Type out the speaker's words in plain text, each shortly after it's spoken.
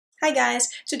Hi guys,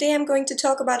 today I'm going to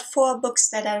talk about 4 books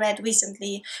that I read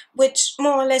recently, which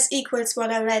more or less equals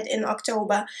what I read in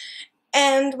October,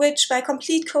 and which by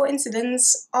complete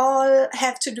coincidence all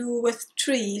have to do with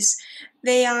trees.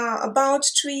 They are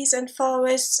about trees and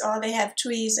forests, or they have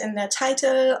trees in their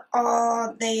title,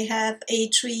 or they have a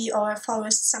tree or a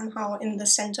forest somehow in the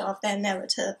center of their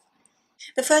narrative.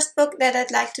 The first book that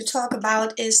I'd like to talk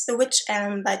about is The Wych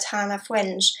by Tana.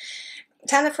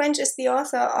 Tana is the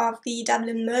author of the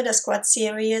Dublin Murder Squad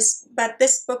series, but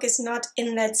this book is not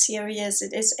in that series.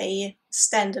 It is a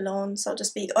standalone, so to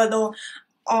speak, although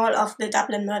all of the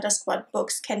Dublin Murder Squad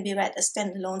books can be read as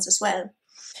standalones as well.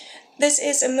 This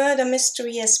is a murder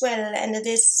mystery as well, and it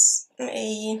is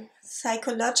a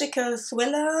psychological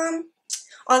thriller,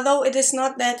 although it is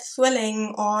not that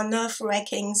thrilling or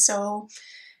nerve-wracking, so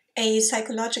a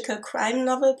psychological crime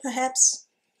novel perhaps.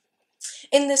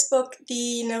 In this book,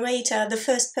 the narrator, the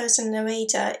first-person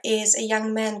narrator, is a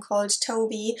young man called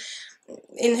Toby.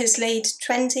 In his late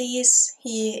 20s,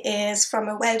 he is from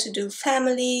a well-to-do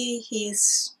family,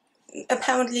 he's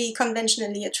apparently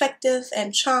conventionally attractive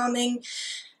and charming,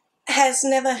 has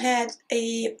never had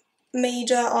a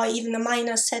major or even a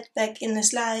minor setback in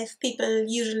his life. People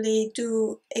usually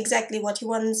do exactly what he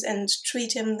wants and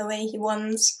treat him the way he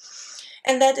wants.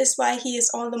 And that is why he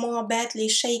is all the more badly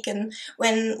shaken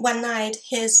when one night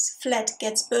his flat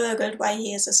gets burgled while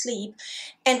he is asleep,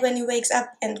 and when he wakes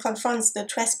up and confronts the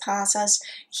trespassers,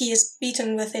 he is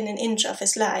beaten within an inch of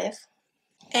his life.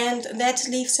 And that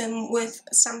leaves him with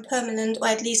some permanent or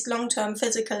at least long-term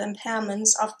physical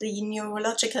impairments of the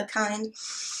neurological kind,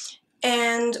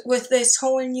 and with this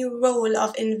whole new role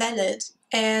of invalid,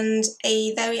 and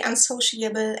a very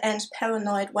unsociable and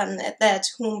paranoid one at that,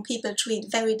 whom people treat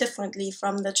very differently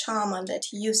from the charmer that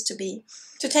he used to be.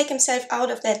 To take himself out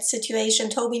of that situation,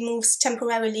 Toby moves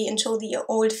temporarily into the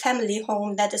old family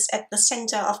home that is at the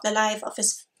center of the life of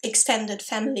his extended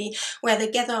family, where they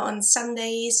gather on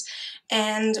Sundays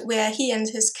and where he and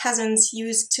his cousins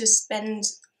used to spend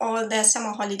all their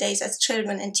summer holidays as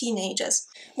children and teenagers.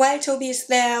 While Toby is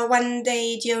there one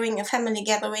day during a family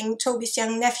gathering, Toby's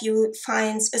young nephew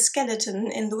finds a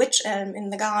skeleton in the wych elm in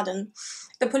the garden.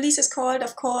 The police is called,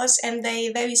 of course, and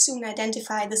they very soon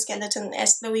identify the skeleton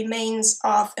as the remains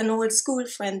of an old school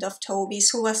friend of Toby's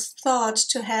who was thought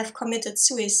to have committed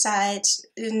suicide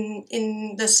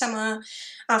in the summer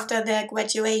after their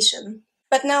graduation.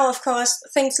 But now, of course,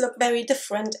 things look very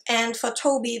different, and for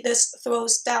Toby this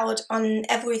throws doubt on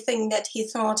everything that he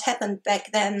thought happened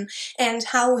back then, and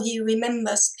how he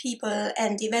remembers people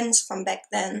and events from back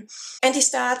then. And he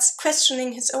starts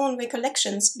questioning his own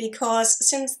recollections, because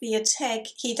since the attack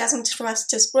he doesn't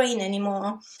trust his brain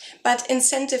anymore. But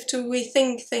incentive to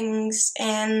rethink things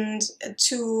and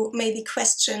to maybe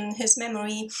question his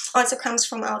memory also comes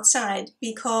from outside,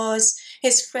 because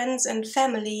his friends and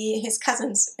family, his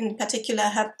cousins in particular,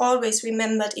 have always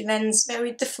remembered events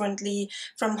very differently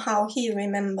from how he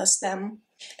remembers them.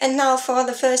 And now, for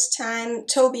the first time,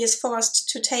 Toby is forced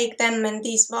to take them and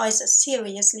these voices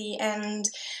seriously, and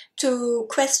to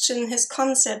question his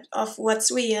concept of what's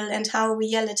real and how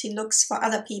reality looks for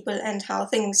other people, and how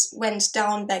things went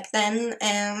down back then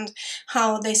and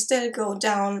how they still go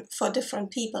down for different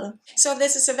people. So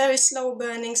this is a very slow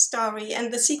burning story,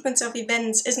 and the sequence of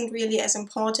events isn't really as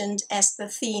important as the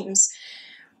themes,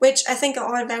 which I think are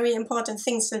all very important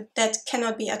things that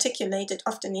cannot be articulated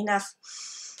often enough.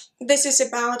 This is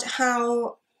about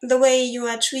how the way you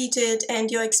are treated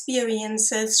and your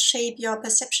experiences shape your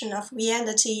perception of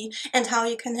reality, and how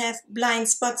you can have blind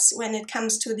spots when it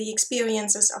comes to the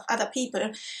experiences of other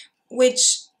people,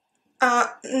 which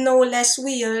are no less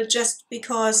real just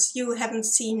because you haven't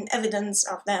seen evidence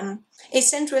of them. A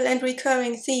central and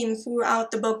recurring theme throughout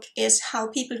the book is how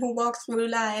people who walk through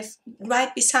life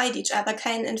right beside each other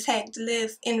can in fact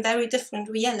live in very different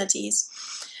realities.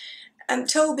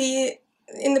 Toby,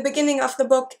 in the beginning of the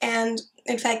book, and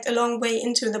in fact a long way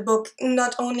into the book,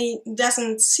 not only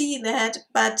doesn't see that,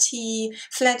 but he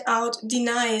flat out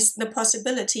denies the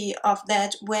possibility of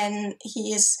that when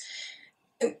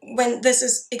this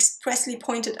is expressly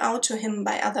pointed out to him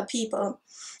by other people.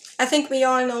 I think we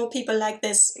all know people like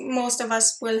this. Most of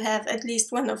us will have at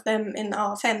least one of them in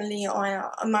our family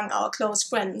or among our close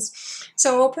friends.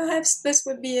 So perhaps this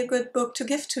would be a good book to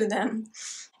give to them.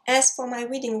 As for my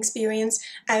reading experience,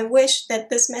 I wish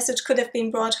that this message could have been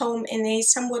brought home in a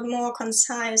somewhat more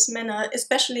concise manner,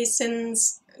 especially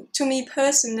since, to me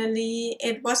personally,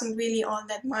 it wasn't really all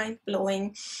that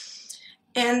mind-blowing.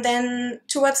 And then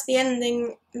towards the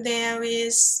ending, there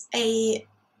is a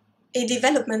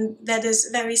development that is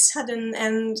very sudden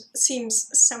and seems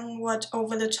somewhat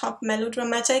over-the-top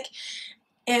melodramatic,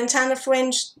 And Tana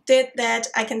French did that.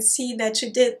 I can see that she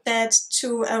did that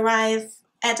to arrive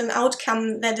at an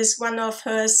outcome that is one of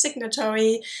her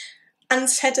signatory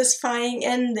unsatisfying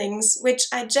endings, which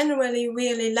I generally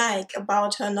really like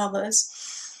about her novels.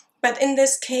 But in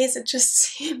this case, it just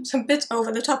seems a bit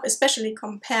over the top, especially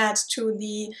compared to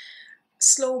the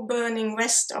slow-burning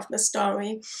rest of the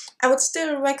story. I would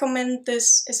still recommend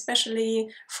this, especially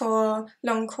for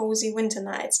long, cozy winter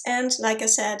nights, and, like I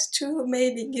said, to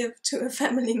maybe give to a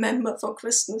family member for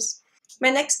Christmas. My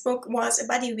next book was a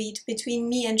buddy read between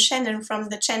me and Shannon from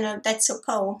the channel That's So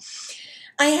Poe.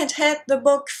 I had the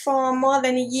book for more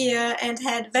than a year and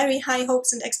had very high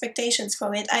hopes and expectations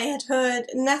for it. I had heard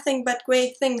nothing but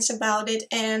great things about it,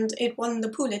 and it won the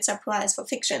Pulitzer Prize for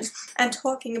fiction. I'm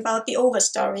talking about The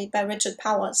Overstory by Richard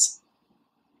Powers.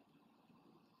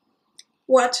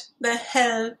 What the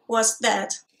hell was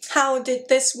that? How did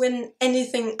this win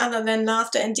anything other than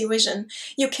laughter and derision?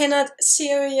 You cannot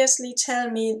seriously tell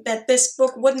me that this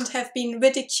book wouldn't have been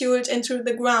ridiculed into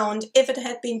the ground if it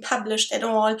had been published at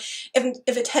all,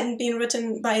 if it hadn't been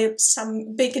written by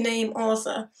some big-name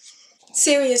author.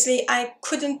 Seriously, I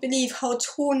couldn't believe how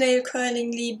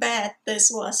toenail-curlingly bad this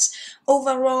was.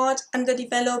 Overwrought,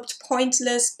 underdeveloped,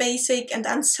 pointless, basic, and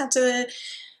unsubtle,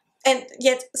 and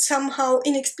yet somehow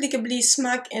inexplicably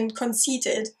smug and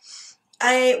conceited.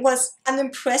 I was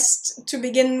unimpressed to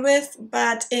begin with,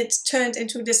 but it turned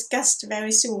into disgust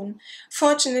very soon.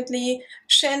 Fortunately,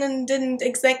 Shannon didn't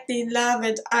exactly love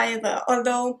it either,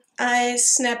 although I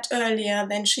snapped earlier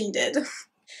than she did.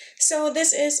 So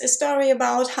this is a story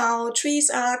about how trees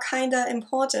are kinda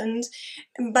important,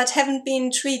 but haven't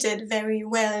been treated very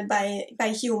well by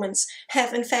humans,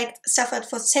 have in fact suffered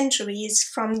for centuries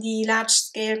from the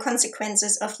large-scale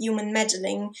consequences of human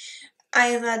meddling,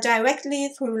 either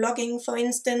directly through logging, for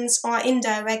instance, or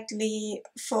indirectly,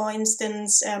 for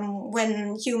instance,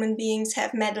 when human beings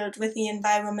have meddled with the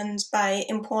environment by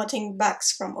importing bugs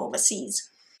from overseas.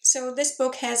 So this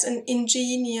book has an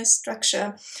ingenious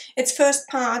structure. Its first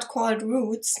part, called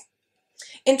Roots,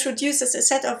 introduces a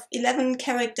set of 11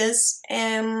 characters,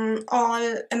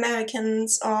 all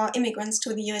Americans or immigrants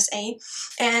to the USA,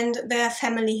 and their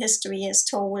family history is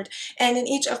told. And in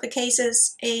each of the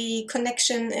cases, a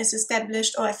connection is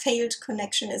established, or a failed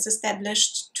connection is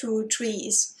established, to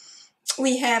trees.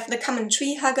 We have the common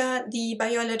tree hugger, the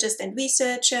biologist and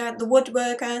researcher, the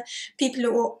woodworker,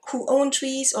 people who own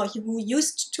trees or who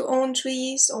used to own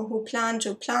trees or who plan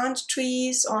to plant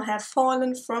trees or have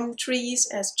fallen from trees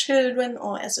as children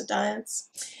or as adults.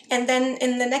 And then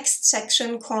in the next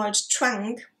section, called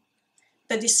Trunk,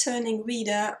 the discerning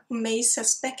reader may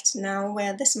suspect now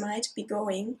where this might be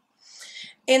going.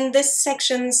 In this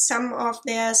section, some of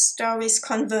their stories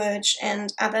converge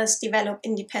and others develop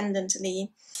independently.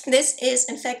 This is,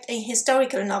 in fact, a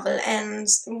historical novel, and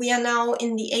we are now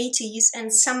in the 80s,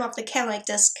 and some of the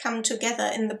characters come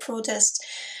together in the protest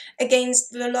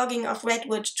against the logging of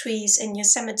redwood trees in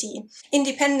Yosemite.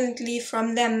 Independently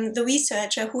from them, the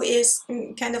researcher, who is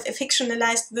kind of a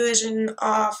fictionalized version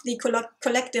of the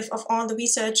collective of all the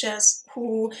researchers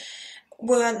who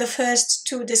were the first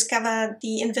to discover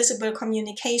the invisible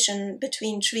communication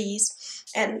between trees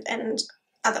and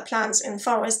other plants in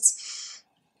forests.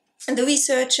 And the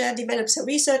researcher develops her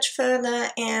research further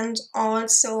and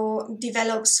also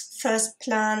develops first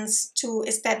plans to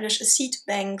establish a seed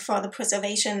bank for the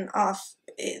preservation of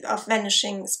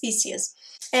vanishing species.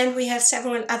 And we have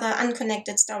several other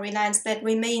unconnected storylines that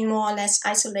remain more or less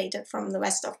isolated from the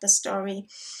rest of the story.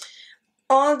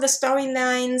 All the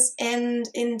storylines end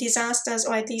in disasters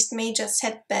or at least major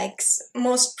setbacks,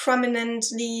 most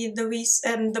prominently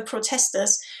the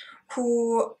protesters,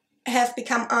 who have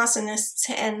become arsonists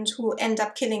and who end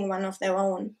up killing one of their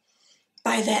own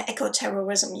by their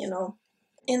eco-terrorism, you know.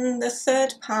 In the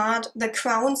third part, the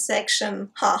crown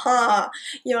section, haha,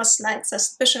 your slight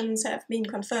suspicions have been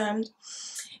confirmed.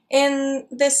 In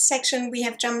this section, we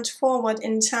have jumped forward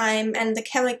in time, and the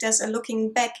characters are looking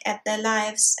back at their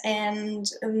lives and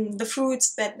the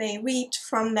fruits that they reaped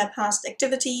from their past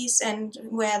activities and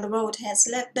where the road has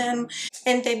led them.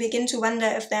 And they begin to wonder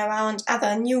if there aren't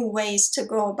other new ways to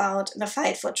go about the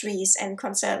fight for trees and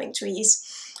conserving trees.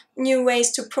 New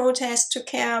ways to protest, to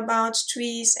care about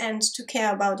trees and to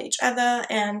care about each other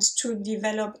and to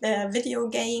develop their video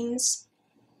games.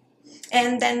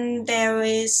 And then there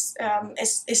is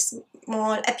a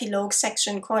small epilogue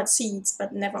section called Seeds,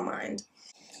 but never mind.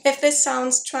 If this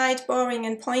sounds trite, boring,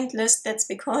 and pointless, that's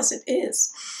because it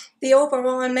is. The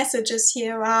overall messages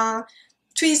here are: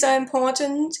 trees are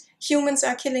important, humans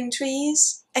are killing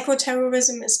trees,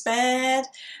 eco-terrorism is bad,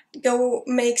 go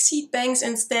make seed banks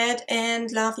instead,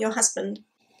 and love your husband.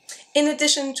 In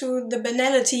addition to the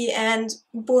banality and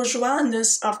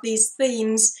bourgeoisness of these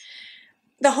themes,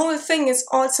 the whole thing is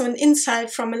also an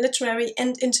insight from a literary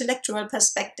and intellectual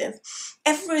perspective.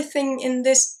 Everything in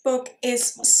this book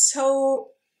is so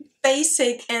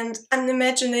basic and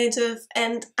unimaginative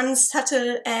and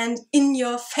unsubtle and in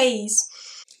your face.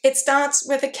 It starts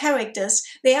with the characters.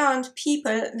 They aren't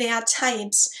people, they are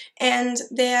types, and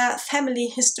their family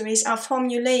histories are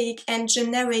formulaic and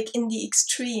generic in the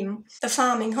extreme. The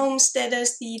farming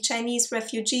homesteaders, the Chinese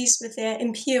refugees with their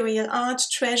imperial art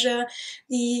treasure,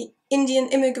 the Indian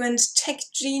immigrant tech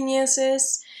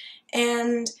geniuses,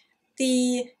 and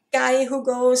the guy who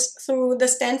goes through the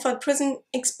Stanford prison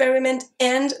experiment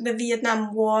and the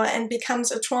Vietnam War and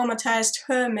becomes a traumatized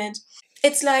hermit.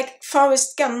 It's like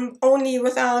Forrest Gump, only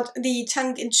without the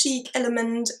tongue-in-cheek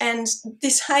element and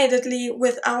decidedly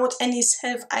without any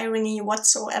self-irony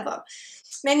whatsoever.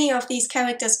 Many of these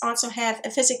characters also have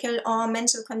a physical or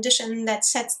mental condition that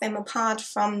sets them apart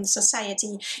from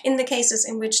society, in the cases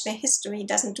in which their history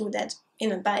doesn't do that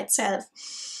in and by itself.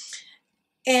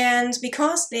 And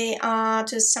because they are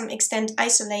to some extent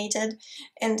isolated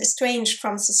and estranged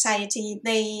from society,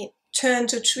 they turn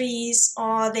to trees,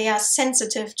 or they are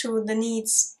sensitive to the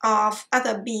needs of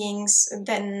other beings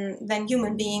than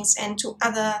human beings and to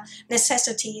other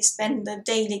necessities than the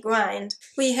daily grind.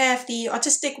 We have the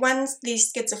autistic ones, the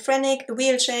schizophrenic, the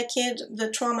wheelchair kid, the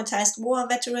traumatized war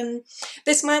veteran.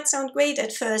 This might sound great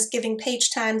at first, giving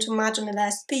page time to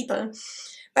marginalized people.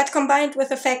 But combined with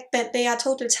the fact that they are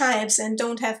total types and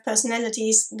don't have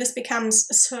personalities, this becomes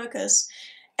a circus.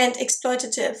 And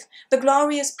exploitative. The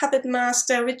glorious puppet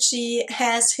master Ritchie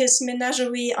has his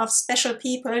menagerie of special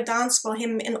people dance for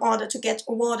him in order to get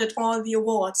awarded all the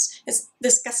awards. It's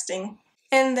disgusting.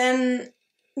 And then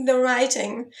the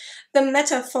writing. The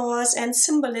metaphors and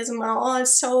symbolism are all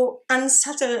so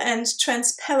unsubtle and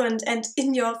transparent and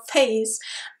in your face.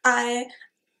 I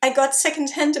got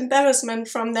second-hand embarrassment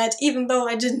from that, even though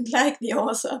I didn't like the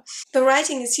author. The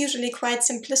writing is usually quite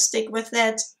simplistic with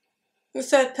that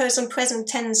third-person present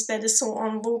tense that is so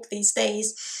en vogue these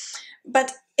days,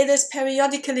 but it is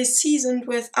periodically seasoned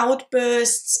with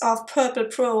outbursts of purple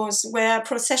prose, where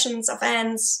processions of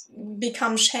ants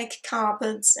become shag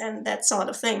carpets and that sort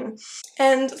of thing.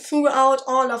 And throughout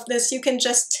all of this, you can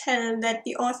just tell that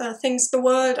the author thinks the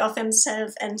world of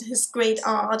himself and his great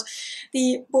art.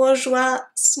 The bourgeois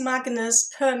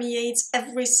smugness permeates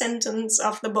every sentence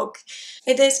of the book.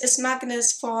 It is a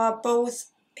smugness for both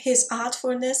his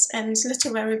artfulness and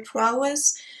literary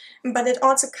prowess, but it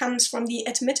also comes from the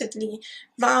admittedly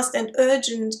vast and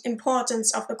urgent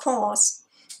importance of the cause,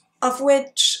 of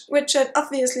which Richard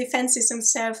obviously fancies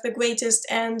himself the greatest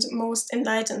and most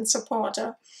enlightened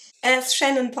supporter. As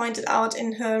Shannon pointed out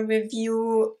in her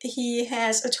review, he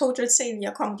has a total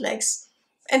savior complex.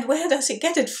 And where does he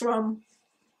get it from?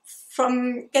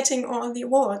 From getting all the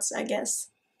awards, I guess.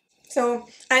 So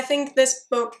I think this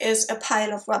book is a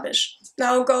pile of rubbish.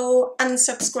 Now go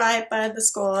unsubscribe by the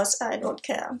scores, I don't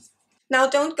care. Now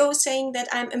don't go saying that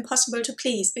I'm impossible to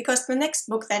please, because the next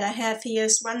book that I have here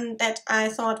is one that I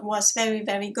thought was very,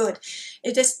 very good.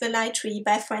 It is The Light Tree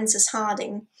by Frances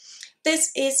Hardinge. This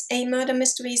is a murder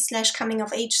mystery /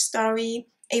 coming-of-age story,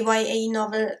 a YA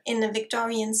novel in a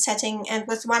Victorian setting and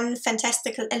with one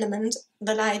fantastical element,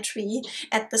 the light tree,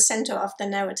 at the center of the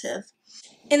narrative.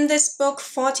 In this book,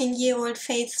 14-year-old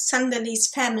Faith Sunderly's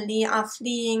family are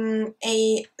fleeing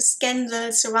a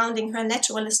scandal surrounding her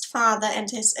naturalist father and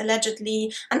his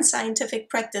allegedly unscientific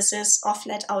practices or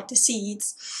flat-out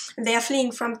deceits. They are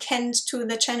fleeing from Kent to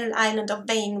the Channel Island of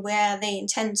Vane, where they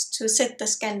intend to sit the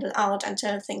scandal out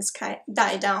until things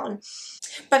die down.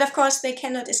 But of course they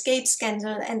cannot escape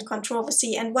scandal and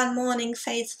controversy, and one morning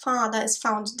Faith's father is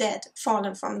found dead,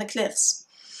 fallen from the cliffs.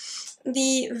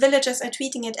 The villagers are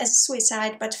treating it as a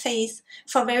suicide, but Faith,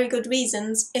 for very good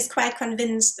reasons, is quite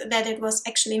convinced that it was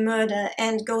actually murder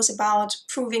and goes about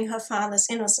proving her father's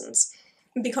innocence,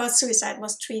 because suicide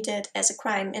was treated as a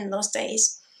crime in those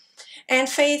days. And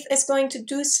Faith is going to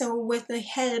do so with the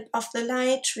help of the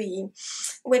light tree,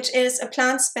 which is a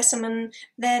plant specimen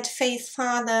that Faith's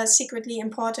father secretly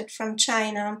imported from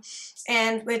China,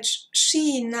 and which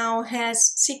she now has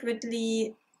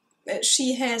secretly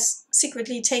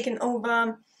taken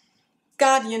over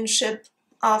guardianship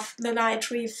of the light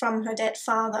tree from her dead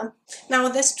father. Now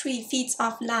this tree feeds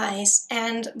off lies,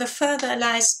 and the further a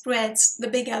lie spreads, the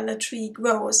bigger the tree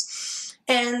grows,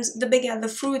 and the bigger the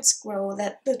fruits grow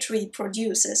that the tree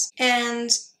produces.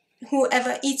 And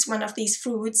whoever eats one of these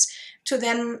fruits, to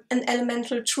them an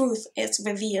elemental truth is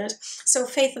revealed. So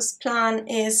Faith's plan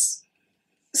is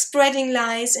spreading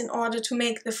lies in order to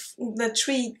make the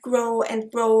tree grow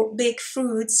and grow big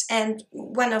fruits, and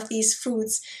one of these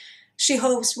fruits she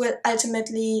hopes will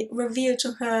ultimately reveal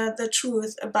to her the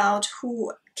truth about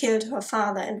who killed her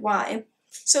father and why.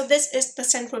 So this is the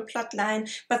central plot line,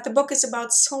 but the book is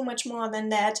about so much more than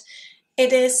that.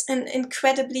 It is an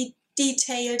incredibly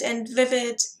detailed and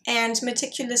vivid and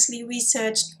meticulously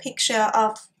researched picture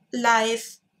of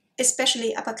life,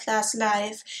 especially upper class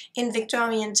life, in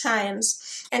Victorian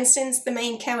times. And since the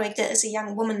main character is a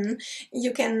young woman,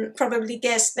 you can probably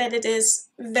guess that it is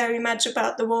very much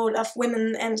about the role of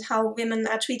women and how women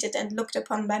are treated and looked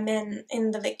upon by men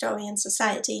in the Victorian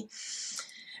society.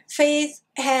 Faith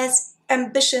has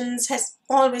ambitions, has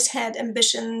always had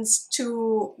ambitions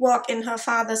to walk in her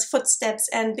father's footsteps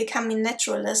and become a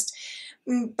naturalist,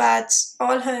 but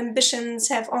all her ambitions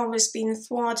have always been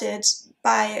thwarted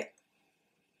by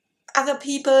other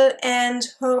people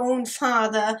and her own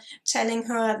father telling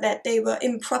her that they were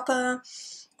improper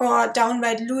or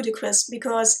downright ludicrous,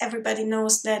 because everybody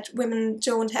knows that women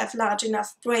don't have large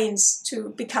enough brains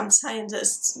to become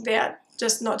scientists. They're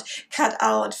just not cut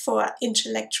out for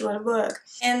intellectual work.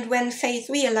 And when Faith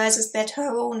realizes that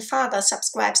her own father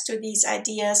subscribes to these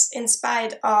ideas, in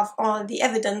spite of all the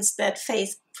evidence that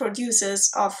Faith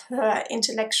produces of her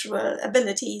intellectual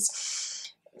abilities,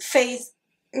 Faith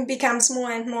becomes more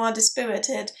and more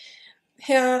dispirited.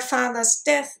 Her father's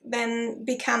death then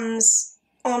becomes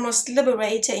almost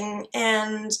liberating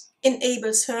and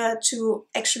enables her to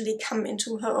actually come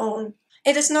into her own.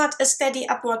 It is not a steady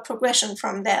upward progression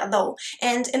from there, though,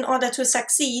 and in order to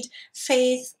succeed,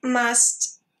 Faith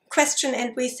must question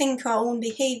and rethink her own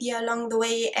behavior along the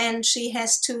way, and she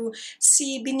has to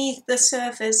see beneath the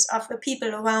surface of the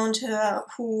people around her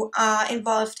who are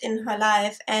involved in her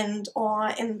life and or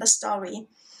in the story.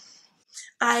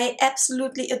 I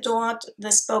absolutely adored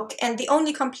this book, and the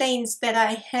only complaints that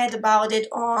I had about it,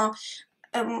 or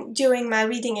during my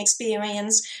reading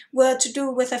experience, were to do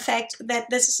with the fact that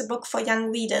this is a book for young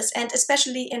readers, and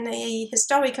especially in a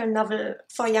historical novel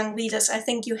for young readers, I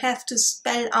think you have to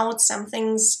spell out some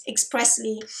things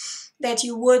expressly that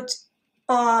you would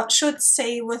or should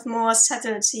say with more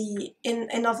subtlety in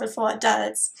a novel for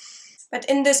adults. But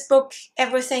in this book,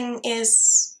 everything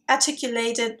is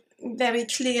articulated very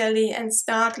clearly and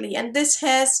starkly, and this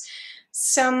has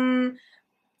some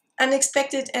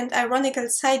unexpected and ironical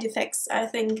side effects, I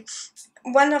think.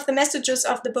 One of the messages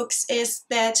of the books is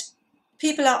that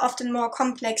people are often more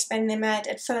complex than they might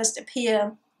at first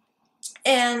appear.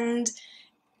 And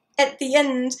at the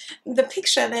end, the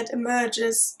picture that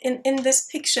emerges in this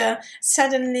picture,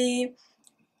 suddenly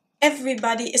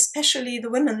everybody, especially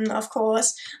the women, of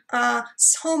course, are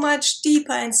so much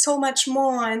deeper and so much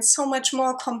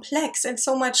more complex and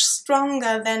so much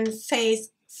stronger than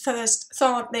Faith first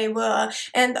thought they were.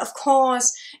 And of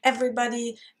course,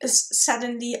 everybody is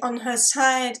suddenly on her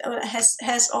side, or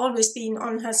has always been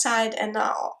on her side, and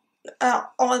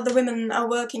all the women are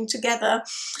working together.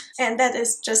 And that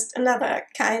is just another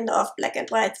kind of black and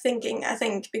white thinking, I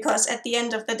think, because at the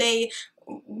end of the day,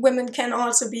 women can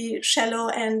also be shallow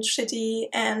and shitty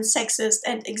and sexist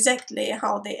and exactly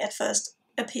how they at first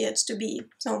appeared to be.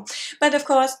 So, but of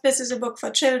course, this is a book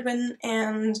for children,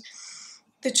 and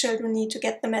the children need to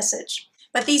get the message.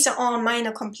 But these are all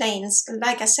minor complaints.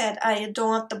 Like I said, I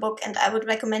adored the book and I would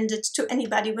recommend it to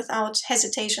anybody without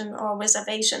hesitation or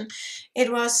reservation.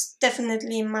 It was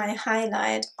definitely my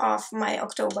highlight of my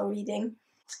October reading.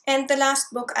 And the last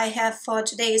book I have for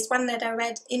today is one that I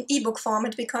read in ebook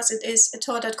format because it is a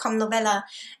Tor.com novella,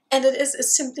 and it is a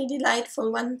simply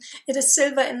delightful one. It is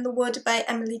Silver in the Wood by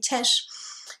Emily Tesh.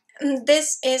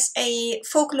 This is a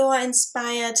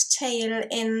folklore-inspired tale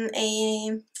in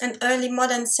an early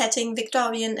modern setting,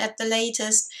 Victorian at the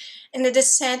latest, and it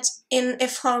is set in a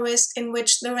forest in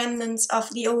which the remnants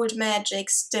of the old magic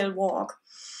still walk.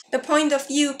 The point of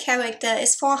view character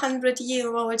is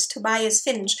 400-year-old Tobias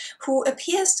Finch, who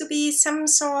appears to be some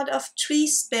sort of tree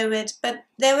spirit, but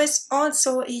there is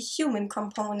also a human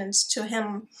component to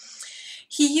him.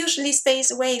 He usually stays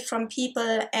away from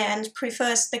people and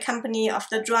prefers the company of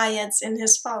the dryads in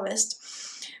his forest.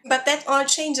 But that all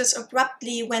changes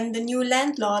abruptly when the new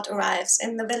landlord arrives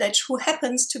in the village, who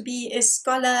happens to be a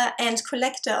scholar and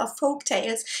collector of folk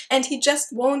tales, and he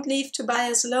just won't leave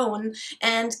Tobias alone,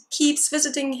 and keeps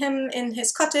visiting him in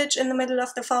his cottage in the middle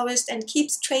of the forest, and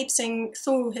keeps traipsing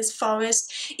through his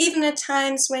forest, even at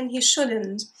times when he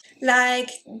shouldn't. Like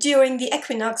during the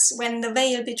equinox, when the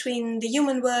veil between the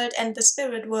human world and the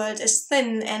spirit world is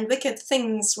thin and wicked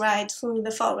things ride through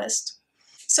the forest.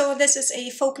 So this is a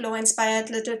folklore-inspired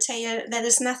little tale that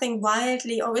is nothing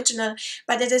wildly original,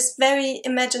 but it is very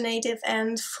imaginative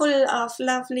and full of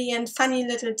lovely and funny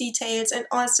little details, and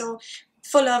also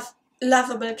full of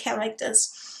lovable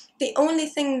characters. The only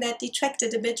thing that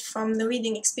detracted a bit from the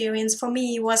reading experience for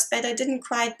me was that I didn't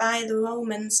quite buy the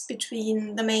romance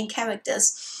between the main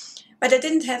characters. But I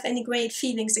didn't have any great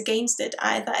feelings against it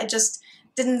either. I just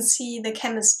didn't see the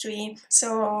chemistry,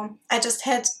 so I just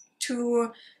had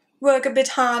to work a bit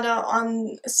harder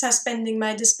on suspending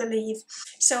my disbelief.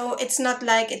 So it's not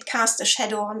like it cast a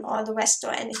shadow on all the rest or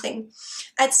anything.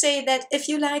 I'd say that if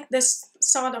you like this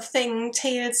sort of thing,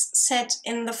 tales set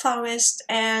in the forest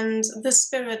and the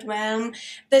spirit realm,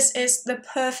 this is the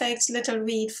perfect little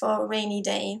read for a rainy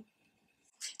day.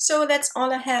 So that's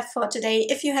all I have for today.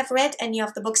 If you have read any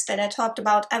of the books that I talked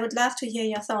about, I would love to hear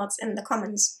your thoughts in the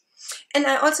comments. And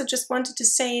I also just wanted to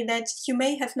say that you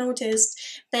may have noticed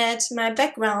that my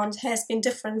background has been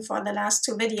different for the last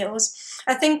two videos.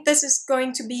 I think this is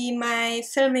going to be my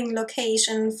filming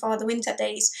location for the winter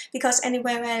days, because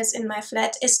anywhere else in my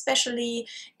flat, especially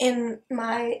in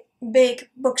my big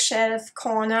bookshelf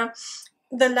corner,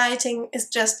 the lighting is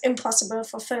just impossible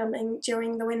for filming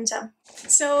during the winter.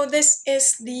 So this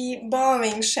is the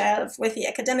boring shelf with the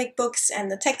academic books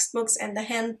and the textbooks and the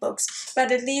handbooks,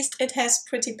 but at least it has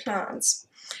pretty plants.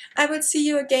 I will see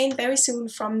you again very soon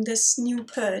from this new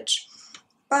perch.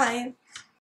 Bye!